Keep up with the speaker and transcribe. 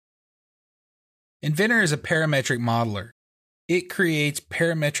Inventor is a parametric modeler. It creates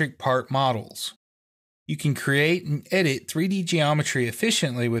parametric part models. You can create and edit 3D geometry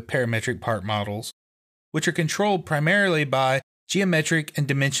efficiently with parametric part models, which are controlled primarily by geometric and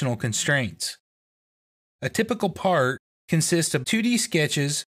dimensional constraints. A typical part consists of 2D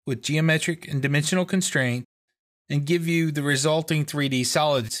sketches with geometric and dimensional constraints and give you the resulting 3D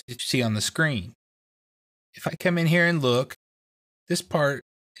solids that you see on the screen. If I come in here and look, this part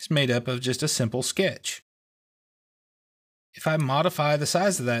is made up of just a simple sketch. If I modify the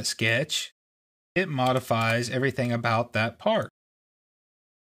size of that sketch, it modifies everything about that part.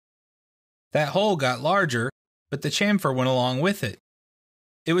 That hole got larger, but the chamfer went along with it.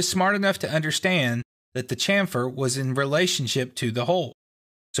 It was smart enough to understand that the chamfer was in relationship to the hole.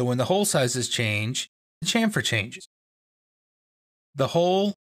 So when the hole sizes change, the chamfer changes. The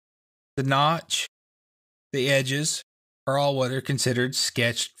hole, the notch, the edges are all what are considered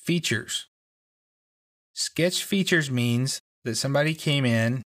sketched features. Sketched features means that somebody came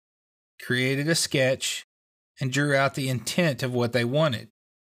in, created a sketch, and drew out the intent of what they wanted.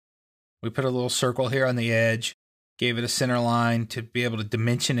 We put a little circle here on the edge, gave it a center line to be able to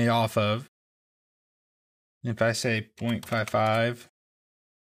dimension it off of. If I say 0.55,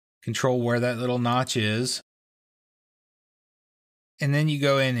 control where that little notch is, and then you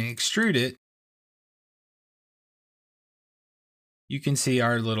go in and extrude it, you can see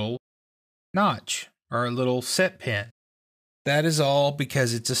our little notch, our little set pin. That is all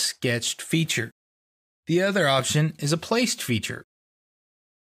because it's a sketched feature. The other option is a placed feature.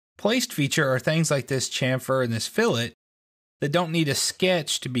 Placed feature are things like this chamfer and this fillet that don't need a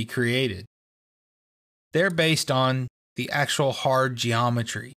sketch to be created. They're based on the actual hard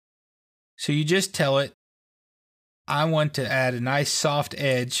geometry. So you just tell it, I want to add a nice soft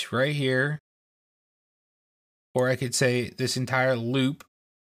edge right here. Or I could say this entire loop.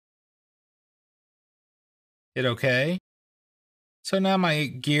 Hit OK. So now my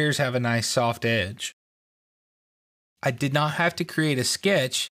gears have a nice soft edge. I did not have to create a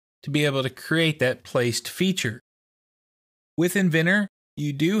sketch to be able to create that placed feature. With Inventor,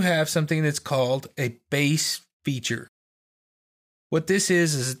 you do have something that's called a base feature. What this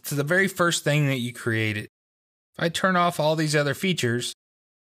is it's the very first thing that you created. If I turn off all these other features,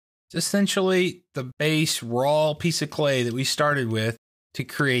 it's essentially the base raw piece of clay that we started with to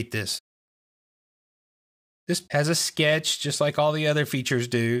create this. This has a sketch just like all the other features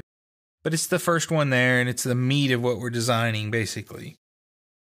do, but it's the first one there and it's the meat of what we're designing basically.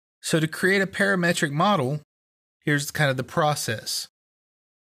 So to create a parametric model, here's kind of the process.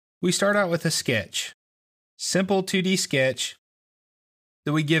 We start out with a sketch, simple 2D sketch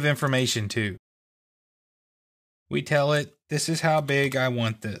that we give information to. We tell it, this is how big I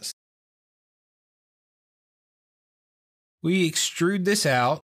want this. We extrude this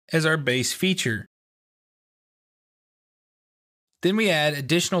out as our base feature. Then we add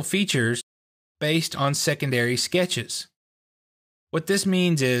additional features based on secondary sketches. What this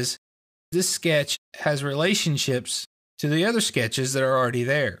means is this sketch has relationships to the other sketches that are already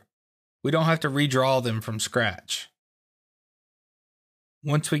there. We don't have to redraw them from scratch.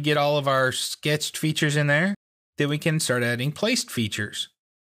 Once we get all of our sketched features in there, then we can start adding placed features.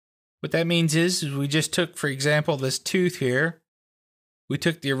 What that means is we just took, for example, this tooth here. We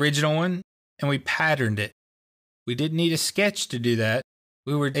took the original one and we patterned it. We didn't need a sketch to do that.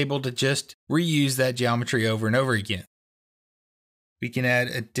 We were able to just reuse that geometry over and over again. We can add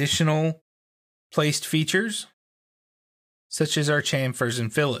additional placed features, such as our chamfers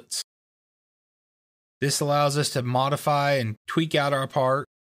and fillets. This allows us to modify and tweak out our part.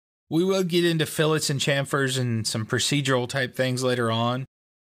 We will get into fillets and chamfers and some procedural type things later on.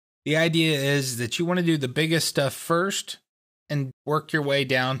 The idea is that you want to do the biggest stuff first and work your way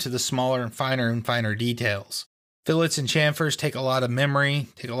down to the smaller and finer details. Fillets and chamfers take a lot of memory,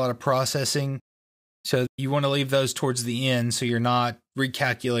 take a lot of processing. So you want to leave those towards the end so you're not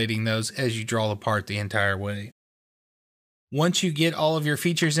recalculating those as you draw the part the entire way. Once you get all of your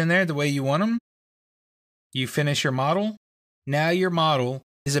features in there the way you want them, you finish your model. Now your model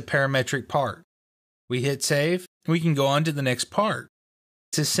is a parametric part. We hit save, we can go on to the next part.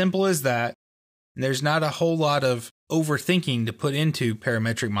 It's as simple as that. And there's not a whole lot of overthinking to put into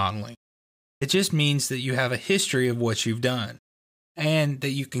parametric modeling. It just means that you have a history of what you've done and that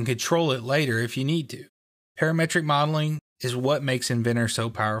you can control it later if you need to. Parametric modeling is what makes Inventor so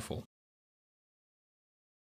powerful.